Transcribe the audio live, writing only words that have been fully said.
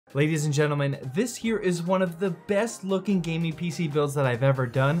Ladies and gentlemen, this here is one of the best looking gaming PC builds that I've ever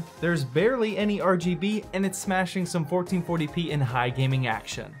done. There's barely any RGB and it's smashing some 1440p in high gaming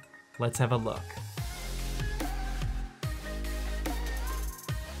action. Let's have a look.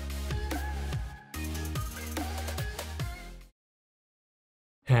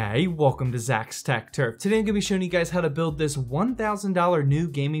 Hey, welcome to Zach's Tech Turf. Today I'm going to be showing you guys how to build this $1,000 new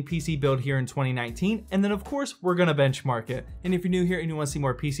gaming PC build here in 2019, and then of course we're going to benchmark it. And if you're new here and you want to see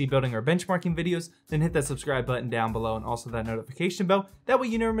more PC building or benchmarking videos, then hit that subscribe button down below and also that notification bell. That way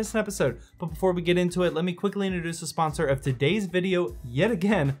you never miss an episode. But before we get into it, let me quickly introduce the sponsor of today's video yet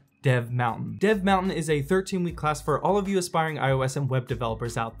again, Dev Mountain. Dev Mountain is a 13-week class for all of you aspiring iOS and web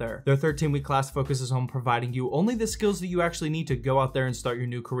developers out there. Their 13-week class focuses on providing you only the skills that you actually need to go out there and start your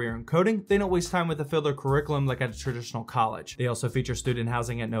new career in coding. They don't waste time with a filler curriculum like at a traditional college. They also feature student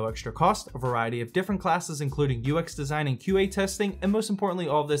housing at no extra cost, a variety of different classes including UX design and QA testing, and most importantly,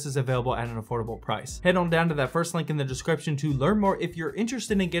 all of this is available at an affordable price. Head on down to that first link in the description to learn more if you're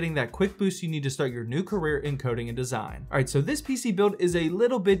interested in getting that quick boost you need to start your new career in coding and design. Alright, so this PC build is a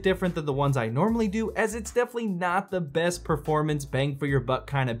little bit different than the ones I normally do, as it's definitely not the best performance bang for your buck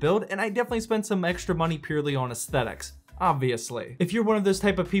kind of build, and I definitely spent some extra money purely on aesthetics. Obviously. If you're one of those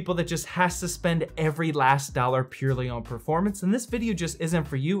type of people that just has to spend every last dollar purely on performance, then this video just isn't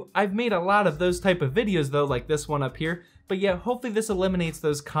for you. I've made a lot of those type of videos though, like this one up here, but yeah, hopefully this eliminates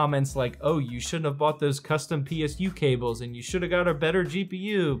those comments like, oh, you shouldn't have bought those custom PSU cables and you should have got a better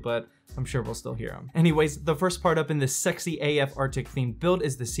GPU, but I'm sure we'll still hear them. Anyways, the first part up in this sexy AF Arctic themed build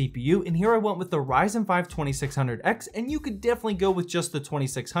is the CPU, and here I went with the Ryzen 5 2600X, and you could definitely go with just the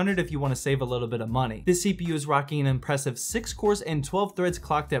 2600 if you want to save a little bit of money. This CPU is rocking an impressive 6 cores and 12 threads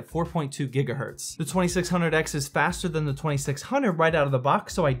clocked at 4.2 GHz. The 2600X is faster than the 2600 right out of the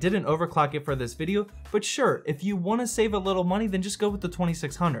box, so I didn't overclock it for this video, but sure, if you want to save a little money, then just go with the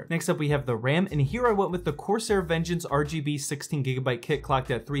 2600. Next up we have the RAM, and here I went with the Corsair Vengeance RGB 16GB kit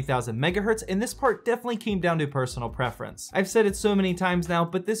clocked at 3000 megahertz, and this part definitely came down to personal preference. I've said it so many times now,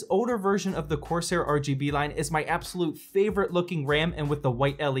 but this older version of the Corsair RGB line is my absolute favorite looking RAM, and with the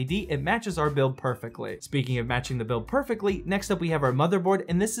white LED, it matches our build perfectly. Speaking of matching the build perfectly, next up we have our motherboard,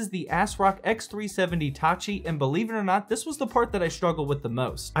 and this is the ASRock X370 Tachi, and believe it or not, this was the part that I struggled with the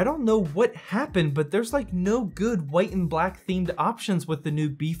most. I don't know what happened, but there's like no good white and black themed options with the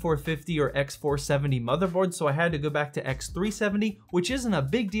new B450 or X470 motherboard, so I had to go back to X370, which isn't a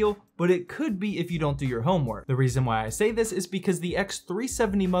big deal, but it could be if you don't do your homework. The reason why I say this is because the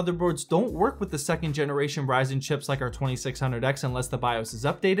X370 motherboards don't work with the second generation Ryzen chips like our 2600X unless the BIOS is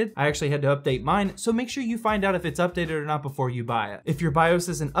updated. I actually had to update mine, so make sure you find out if it's updated or not before you buy it. If your BIOS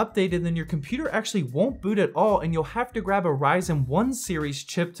isn't updated, then your computer actually won't boot at all, and you'll have to grab a Ryzen 1 series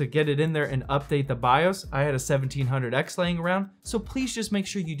chip to get it in there and update the BIOS. I had a 1700X laying around, so please just make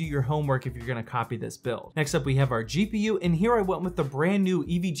sure you do your homework if you're gonna copy this build. Next up we have our GPU, and here I went with the brand new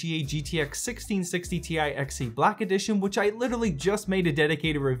EVGA GTX 1660 Ti XE Black Edition, which I literally just made a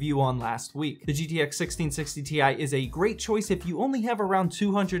dedicated review on last week. The GTX 1660 Ti is a great choice if you only have around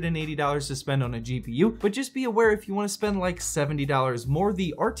 $280 to spend on a GPU, but just be aware if you want to spend like $70 more,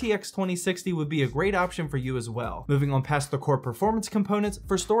 the RTX 2060 would be a great option for you as well. Moving on past the core performance components,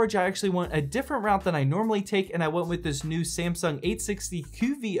 for storage I actually went a different route than I normally take, and I went with this new Samsung 860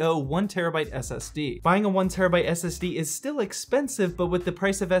 QVO 1TB SSD. Buying a 1TB SSD is still expensive, but with the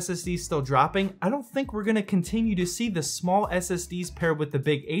price of SSDs still dropping, I don't think we're going to continue to see the small SSDs paired with the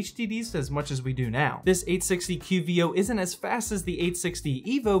big HDDs as much as we do now. This 860 QVO isn't as fast as the 860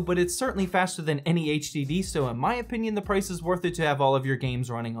 EVO, but it's certainly faster than any HDD, so in my opinion the price is worth it to have all of your games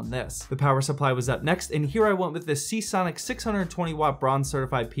running on this. The power supply was up next, and here I went with the Seasonic 620 watt bronze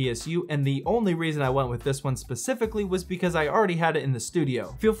certified PSU, and the only reason I went with this one specifically was because I already had it in the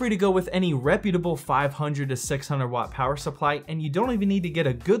studio. Feel free to go with any reputable 500 to 600 watt power supply, and you don't even need to get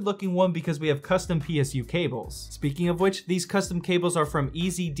a good looking one because we have custom PSU cables. Speaking of which, these custom cables are from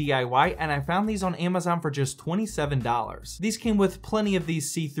Easy DIY, and I found these on Amazon for just $27. These came with plenty of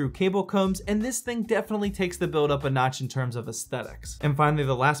these see-through cable combs, and this thing definitely takes the build up a notch in terms of aesthetics. And finally,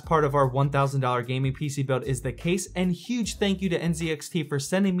 the last part of our $1,000 gaming PC build is the case, and huge thank you to NZXT for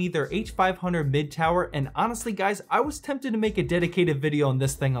sending me their H500 mid tower, and honestly guys, I was tempted to make a dedicated video on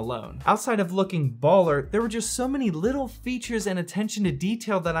this thing alone. Outside of looking baller, there were just so many little features and attention to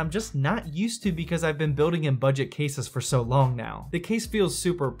detail that that I'm just not used to because I've been building in budget cases for so long now. The case feels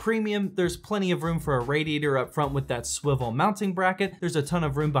super premium, there's plenty of room for a radiator up front with that swivel mounting bracket, there's a ton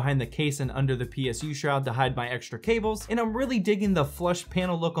of room behind the case and under the PSU shroud to hide my extra cables, and I'm really digging the flush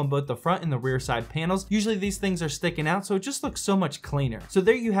panel look on both the front and the rear side panels. Usually these things are sticking out, so it just looks so much cleaner. So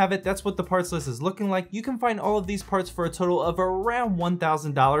there you have it, that's what the parts list is looking like. You can find all of these parts for a total of around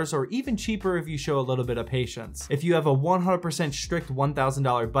 $1,000 or even cheaper if you show a little bit of patience. If you have a 100% strict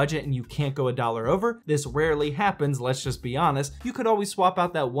 $1,000 budget and you can't go a dollar over, this rarely happens, let's just be honest, you could always swap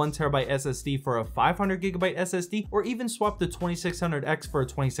out that 1TB SSD for a 500GB SSD or even swap the 2600X for a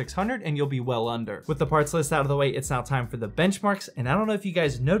 2600 and you'll be well under. With the parts list out of the way, it's now time for the benchmarks, and I don't know if you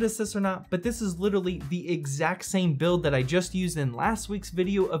guys noticed this or not, but this is literally the exact same build that I just used in last week's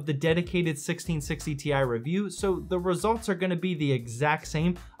video of the dedicated 1660 Ti review, so the results are going to be the exact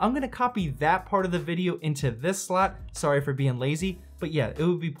same. I'm going to copy that part of the video into this slot, sorry for being lazy, but yeah, it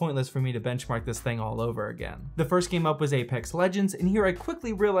would be pointless for me to benchmark this thing all over again. The first game up was Apex Legends, and here I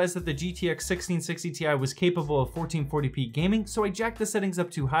quickly realized that the GTX 1660 Ti was capable of 1440p gaming, so I jacked the settings up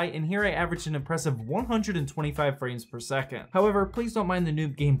too high, and here I averaged an impressive 125 frames per second. However, please don't mind the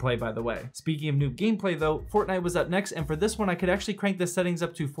noob gameplay, by the way. Speaking of noob gameplay though, Fortnite was up next, and for this one I could actually crank the settings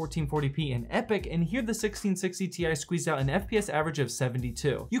up to 1440p in Epic, and here the 1660 Ti squeezed out an FPS average of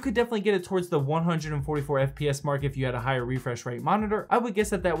 72. You could definitely get it towards the 144 FPS mark if you had a higher refresh rate monitor. I would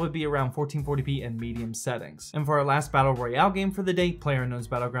guess that would be around 1440p in medium settings. And for our last battle royale game for the day, PlayerUnknown's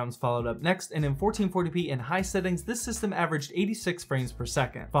Battlegrounds followed up next, and in 1440p in high settings, this system averaged 86 frames per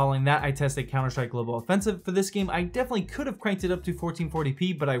second. Following that, I tested Counter-Strike Global Offensive. For this game, I definitely could have cranked it up to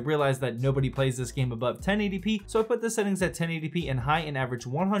 1440p, but I realized that nobody plays this game above 1080p, so I put the settings at 1080p in high and averaged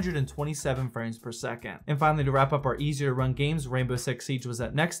 127 frames per second. And finally, to wrap up our easier to run games, Rainbow Six Siege was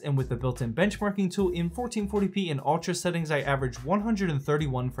up next, and with the built-in benchmarking tool in 1440p in ultra settings, I averaged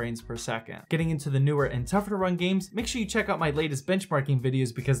 131 frames per second. Getting into the newer and tougher to run games, make sure you check out my latest benchmarking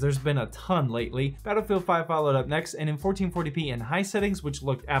videos because there's been a ton lately. Battlefield 5 followed up next, and in 1440p in high settings, which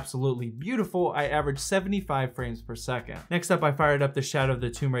looked absolutely beautiful, I averaged 75 frames per second. Next up, I fired up the Shadow of the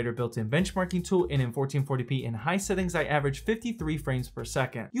Tomb Raider built-in benchmarking tool, and in 1440p in high settings, I averaged 53 frames per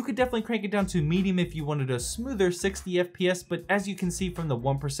second. You could definitely crank it down to medium if you wanted a smoother 60 FPS, but as you can see from the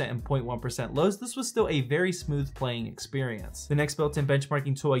 1% and 0.1% lows, this was still a very smooth playing experience. The next built-in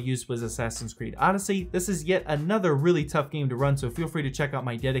benchmarking tool I used was Assassin's Creed Odyssey. This is yet another really tough game to run, so feel free to check out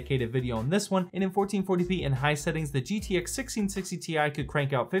my dedicated video on this one, and in 1440p in high settings, the GTX 1660 Ti could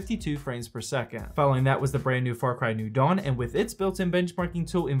crank out 52 frames per second. Following that was the brand new Far Cry New Dawn, and with its built-in benchmarking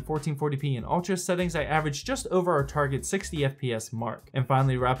tool in 1440p in ultra settings, I averaged just over our target 60 FPS mark. And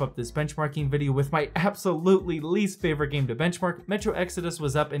finally, to wrap up this benchmarking video with my absolutely least favorite game to benchmark, Metro Exodus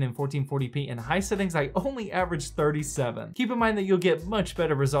was up, and in 1440p in high settings, I only averaged 37. Keep in mind that you'll get much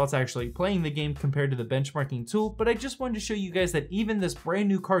better results actually playing the game compared to the benchmarking tool, but I just wanted to show you guys that even this brand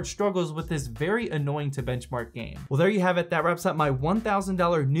new card struggles with this very annoying to benchmark game. Well, there you have it. That wraps up my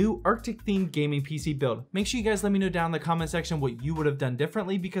 $1,000 new Arctic themed gaming PC build. Make sure you guys let me know down in the comment section what you would have done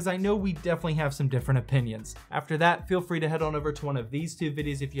differently, because I know we definitely have some different opinions. After that, feel free to head on over to one of these two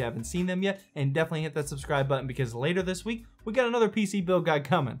videos if you haven't seen them yet, and definitely hit that subscribe button because later this week we got another PC build guide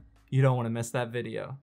coming. You don't want to miss that video.